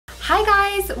Hi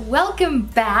guys, welcome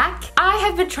back. I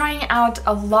have been trying out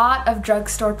a lot of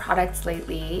drugstore products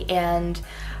lately, and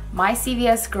my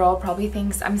CVS girl probably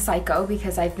thinks I'm psycho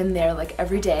because I've been there like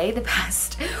every day the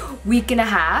past week and a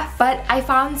half. But I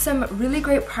found some really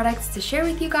great products to share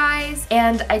with you guys,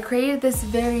 and I created this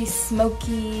very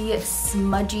smoky,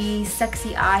 smudgy,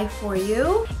 sexy eye for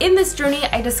you. In this journey,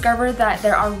 I discovered that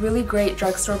there are really great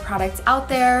drugstore products out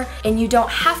there, and you don't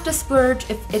have to splurge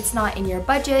if it's not in your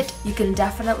budget. You can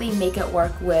definitely make it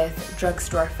work with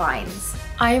drugstore finds.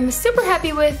 I am super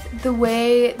happy with the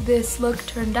way this look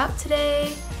turned out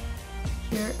today.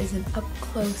 Here is an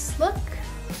up-close look.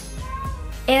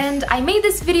 And I made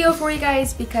this video for you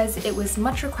guys because it was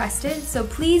much requested, so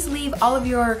please leave all of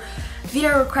your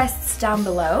video requests down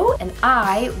below, and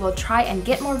I will try and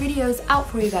get more videos out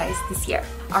for you guys this year.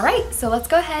 Alright, so let's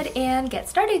go ahead and get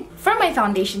started. For my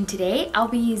foundation today, I'll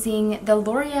be using the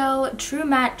L'Oreal True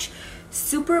Match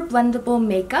Super Blendable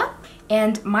Makeup.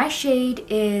 And my shade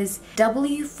is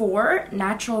W4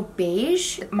 Natural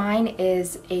Beige. Mine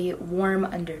is a warm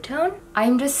undertone.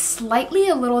 I'm just slightly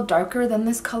a little darker than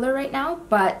this color right now,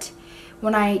 but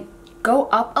when I go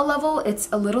up a level, it's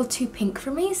a little too pink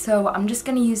for me, so I'm just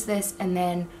gonna use this and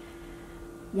then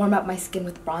warm up my skin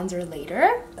with bronzer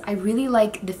later. I really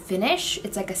like the finish.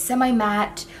 It's like a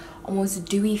semi-matte, almost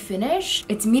dewy finish.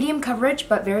 It's medium coverage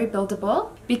but very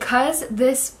buildable. Because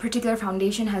this particular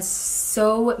foundation has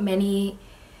so many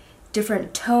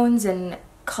different tones and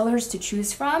colors to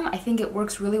choose from, I think it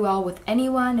works really well with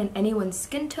anyone and anyone's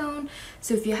skin tone.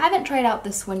 So if you haven't tried out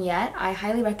this one yet, I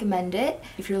highly recommend it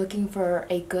if you're looking for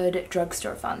a good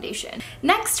drugstore foundation.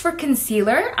 Next, for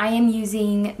concealer, I am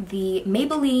using the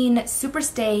Maybelline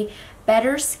Superstay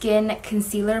Better Skin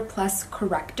Concealer Plus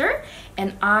Corrector,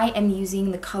 and I am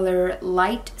using the color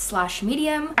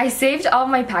light/medium. I saved all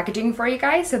my packaging for you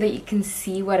guys so that you can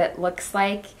see what it looks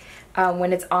like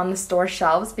when it's on the store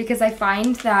shelves, because I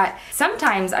find that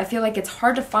sometimes I feel like it's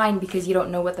hard to find because you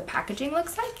don't know what the packaging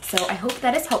looks like. So I hope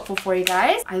that is helpful for you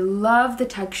guys. I love the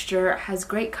texture, it has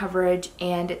great coverage,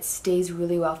 and it stays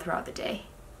really well throughout the day.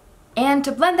 And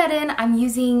to blend that in, I'm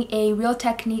using a Real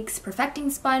Techniques Perfecting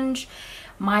Sponge.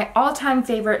 My all-time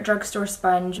favorite drugstore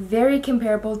sponge, very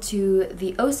comparable to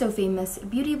the oh-so-famous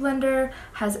Beauty Blender,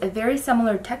 has a very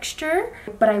similar texture,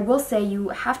 but I will say you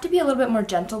have to be a little bit more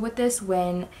gentle with this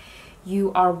when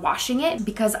you are washing it,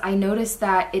 because I noticed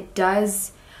that it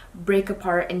does break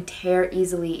apart and tear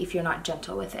easily if you're not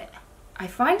gentle with it. I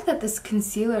find that this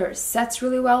concealer sets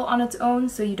really well on its own,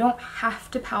 so you don't have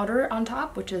to powder on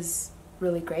top, which is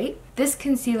really great. This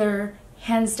concealer,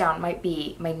 hands down, might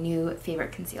be my new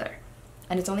favorite concealer.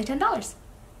 And it's only $10.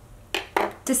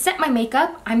 To set my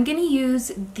makeup, I'm gonna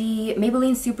use the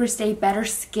Maybelline Superstay Better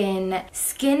Skin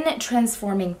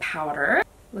Transforming Powder.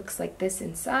 Looks like this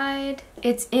inside.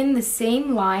 It's in the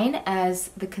same line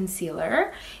as the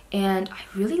concealer, and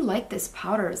I really like this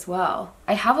powder as well.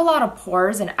 I have a lot of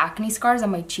pores and acne scars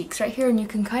on my cheeks right here, and you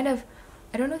can kind of,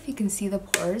 I don't know if you can see the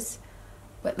pores,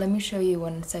 but let me show you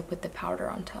once I put the powder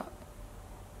on top.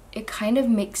 It kind of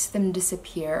makes them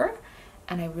disappear,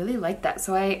 and I really like that.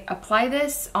 So I apply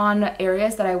this on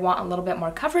areas that I want a little bit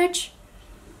more coverage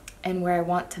and where I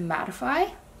want to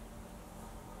mattify.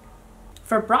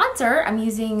 For bronzer, I'm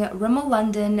using Rimmel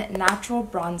London Natural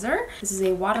Bronzer. This is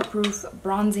a waterproof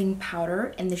bronzing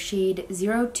powder in the shade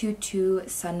 022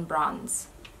 Sun Bronze.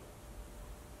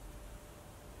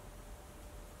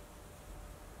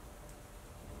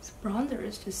 This bronzer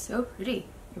is just so pretty.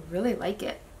 I really like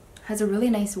it. It has a really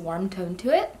nice warm tone to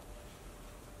it.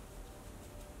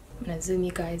 I'm gonna zoom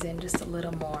you guys in just a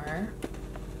little more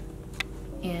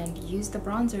and use the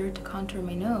bronzer to contour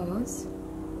my nose.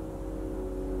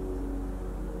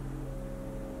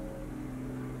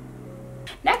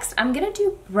 Next, I'm gonna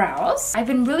do brows. I've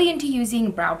been really into using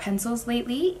brow pencils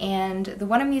lately, and the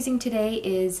one I'm using today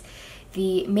is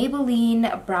the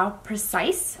Maybelline Brow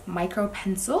Precise Micro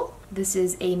Pencil. This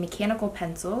is a mechanical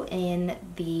pencil in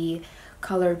the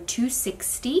color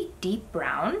 260 Deep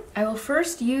Brown. I will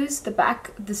first use this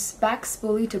back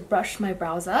spoolie to brush my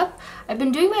brows up. I've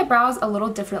been doing my brows a little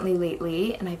differently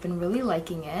lately, and I've been really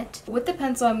liking it. With the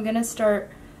pencil, I'm gonna start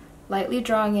lightly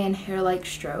drawing in hair-like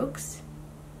strokes.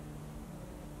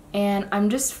 And I'm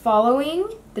just following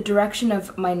the direction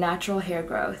of my natural hair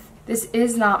growth. This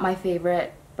is not my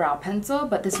favorite brow pencil,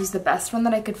 but this was the best one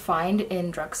that I could find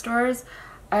in drugstores.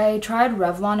 I tried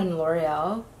Revlon and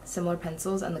L'Oreal, similar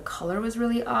pencils, and the color was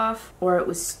really off, or it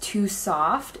was too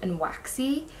soft and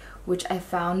waxy, which I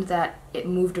found that it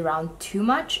moved around too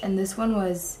much, and this one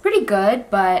was pretty good,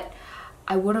 but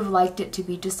I would have liked it to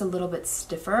be just a little bit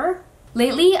stiffer.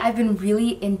 Lately, I've been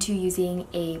really into using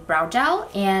a brow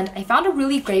gel, and I found a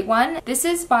really great one. This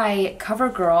is by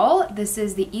CoverGirl. This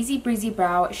is the Easy Breezy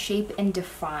Brow Shape and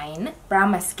Define Brow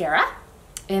Mascara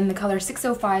in the color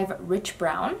 605 Rich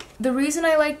Brown. The reason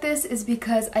I like this is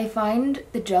because I find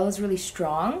the gel is really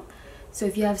strong. So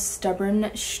if you have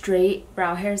stubborn, straight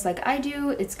brow hairs like I do,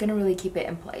 it's gonna really keep it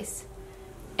in place.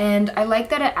 And I like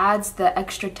that it adds the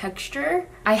extra texture.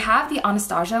 I have the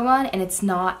Anastasia one, and it's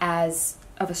not as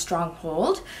of a strong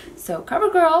hold. So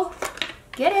CoverGirl,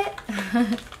 get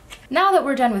it. Now that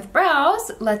we're done with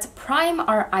brows, let's prime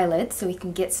our eyelids so we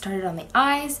can get started on the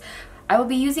eyes. I will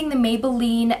be using the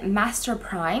Maybelline Master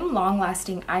Prime Long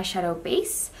Lasting Eyeshadow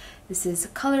Base. This is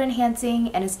color enhancing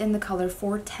and is in the color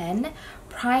 410,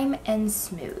 Prime and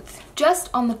Smooth.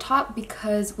 Just on the top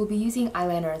because we'll be using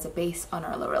eyeliner as a base on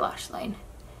our lower lash line.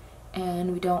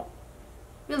 And we don't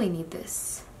really need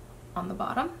this on the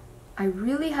bottom. I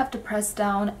really have to press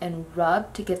down and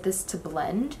rub to get this to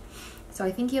blend. So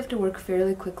I think you have to work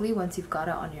fairly quickly once you've got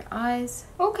it on your eyes.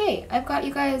 Okay, I've got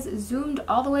you guys zoomed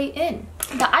all the way in.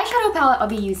 The eyeshadow palette I'll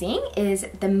be using is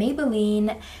the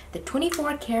Maybelline, the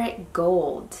 24 Karat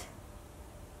Gold.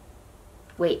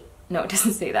 Wait, no, it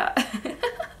doesn't say that.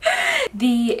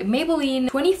 The Maybelline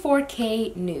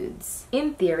 24K Nudes.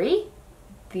 In theory,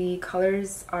 the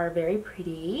colors are very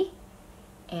pretty,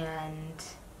 and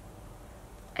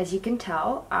as you can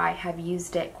tell, I have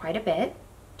used it quite a bit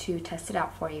to test it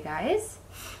out for you guys.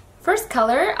 First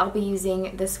color, I'll be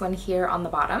using this one here on the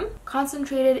bottom.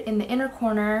 Concentrated in the inner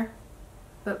corner,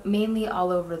 but mainly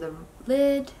all over the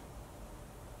lid,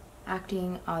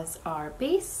 acting as our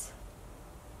base.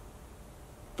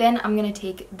 Then I'm gonna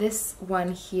take this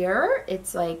one here.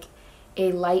 It's like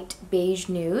a light beige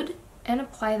nude, and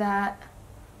apply that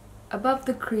above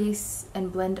the crease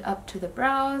and blend up to the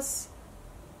brows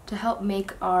to help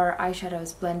make our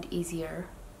eyeshadows blend easier.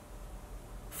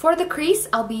 For the crease,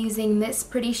 I'll be using this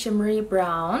pretty shimmery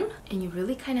brown, and you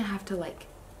really kind of have to like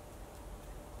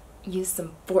use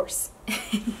some force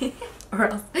or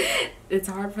else it's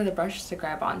hard for the brush to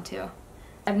grab onto.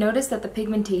 I've noticed that the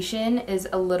pigmentation is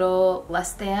a little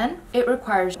less than. It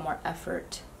requires more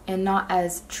effort and not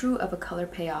as true of a color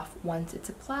payoff once it's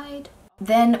applied.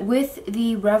 Then with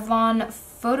the Revlon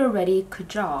Photo Ready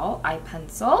Kajal eye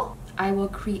pencil, I will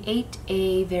create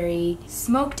a very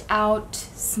smoked out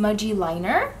smudgy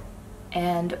liner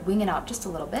and wing it out just a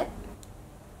little bit.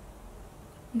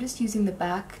 I'm just using the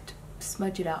back to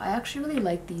smudge it out. I actually really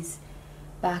like these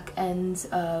back ends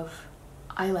of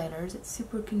eyeliners. It's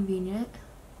super convenient.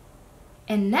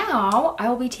 And now I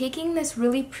will be taking this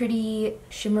really pretty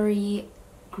shimmery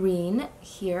green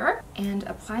here and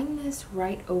applying this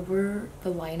right over the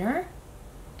liner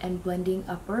and blending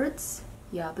upwards.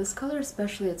 Yeah, this color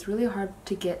especially, it's really hard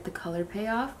to get the color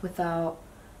payoff without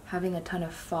having a ton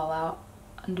of fallout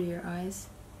under your eyes.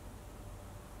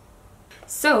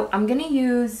 So I'm gonna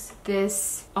use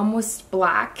this almost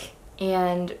black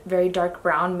and very dark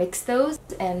brown, mix those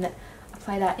and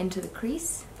apply that into the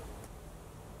crease.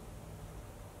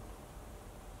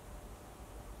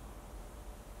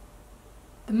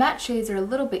 The matte shades are a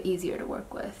little bit easier to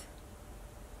work with.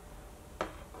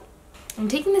 I'm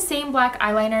taking the same black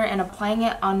eyeliner and applying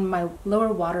it on my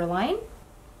lower waterline.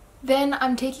 Then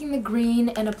I'm taking the green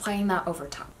and applying that over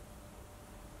top.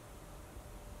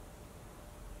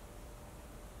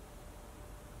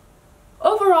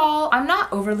 Overall, I'm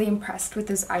not overly impressed with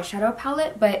this eyeshadow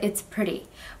palette, but it's pretty.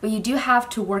 But you do have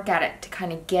to work at it to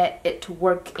kind of get it to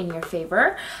work in your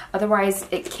favor. Otherwise,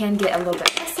 it can get a little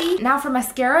bit messy. Now for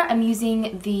mascara, I'm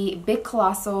using the Big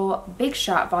Colossal Big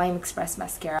Shot Volume Express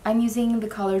Mascara. I'm using the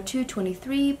color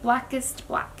 223 Blackest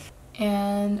Black.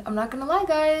 And I'm not gonna lie,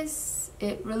 guys,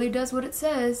 it really does what it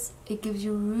says. It gives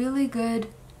you really good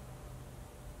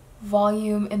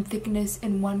volume and thickness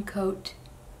in one coat.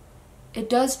 It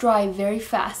does dry very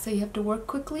fast, so you have to work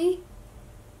quickly,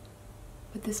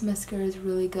 but this mascara is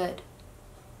really good.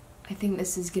 I think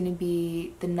this is going to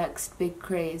be the next big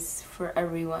craze for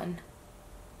everyone.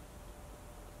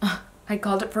 I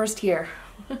called it first here.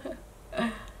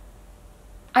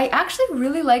 I actually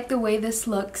really like the way this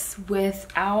looks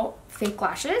without fake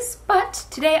lashes, but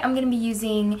today I'm going to be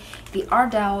using the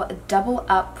Ardell Double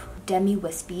Up Demi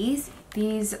Wispies.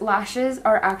 These lashes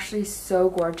are actually so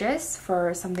gorgeous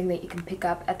for something that you can pick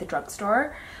up at the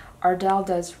drugstore. Ardell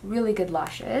does really good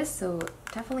lashes, so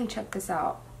definitely check this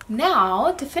out.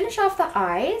 Now, to finish off the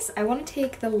eyes, I want to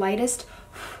take the lightest,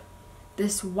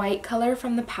 this white color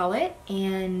from the palette,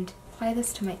 and apply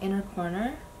this to my inner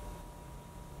corner.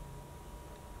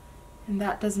 And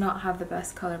that does not have the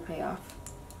best color payoff,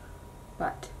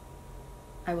 but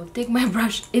I will dig my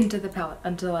brush into the palette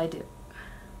until I do.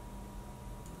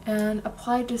 and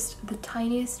apply just the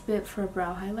tiniest bit for a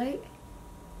brow highlight.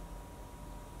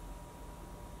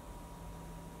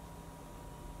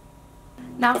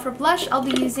 Now for blush, I'll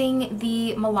be using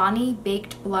the Milani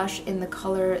Baked Blush in the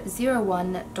color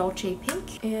 01 Dolce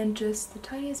Pink. And just the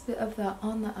tiniest bit of that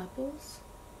on the apples.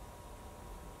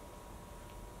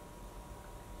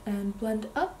 And blend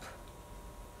up.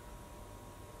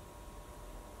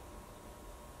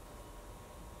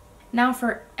 Now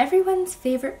for everyone's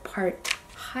favorite part,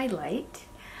 highlight,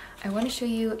 I want to show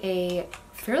you a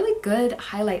fairly good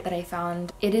highlight that I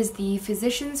found. It is the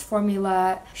Physicians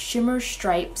Formula Shimmer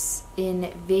Stripes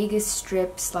in Vegas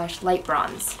Strip / Light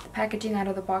Bronze. The packaging out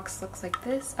of the box looks like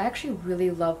this. I actually really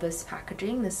love this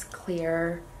packaging, this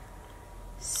clear,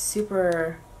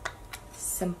 super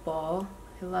simple.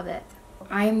 I love it.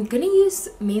 I'm gonna use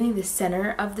mainly the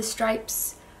center of the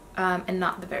stripes and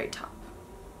not the very top.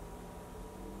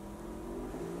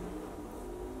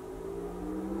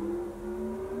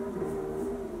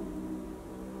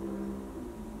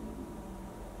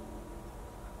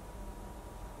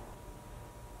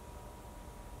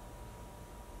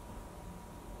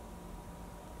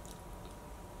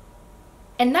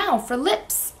 And now for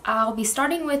lips, I'll be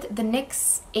starting with the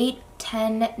NYX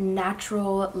 810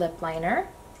 Natural Lip Liner.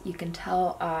 You can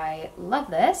tell I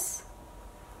love this.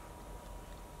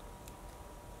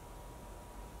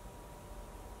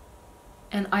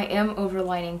 And I am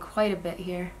overlining quite a bit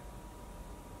here.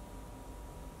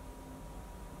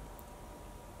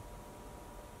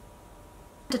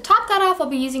 To top that off, I'll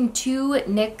be using two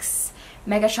NYX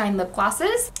Mega Shine lip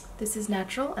glosses. This is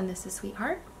Natural and this is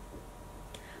Sweetheart.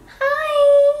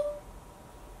 Hi!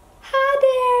 Hi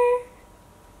there!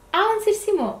 Alan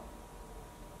Sissimo.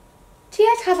 Chia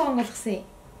찾아온 거 같으시?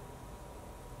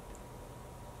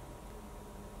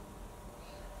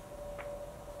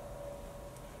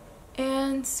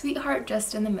 And Sweetheart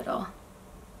just in the middle.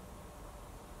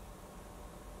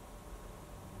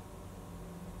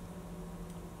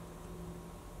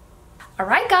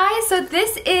 Alright guys, so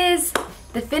this is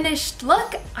the finished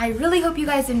look. I really hope you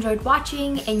guys enjoyed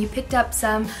watching and you picked up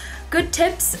some good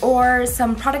tips or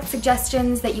some product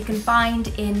suggestions that you can find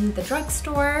in the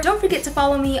drugstore. Don't forget to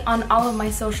follow me on all of my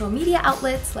social media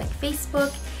outlets like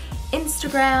Facebook,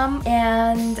 Instagram,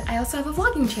 and I also have a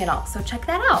vlogging channel, so check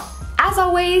that out. As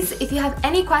always, if you have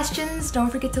any questions, don't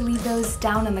forget to leave those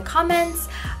down in the comments.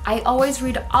 I always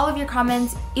read all of your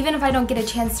comments, even if I don't get a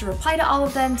chance to reply to all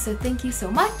of them, so thank you so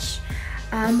much.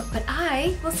 But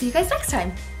I will see you guys next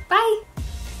time. Bye!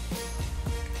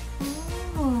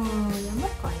 Oh, 야말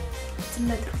거야. 좀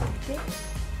더 들어갈게.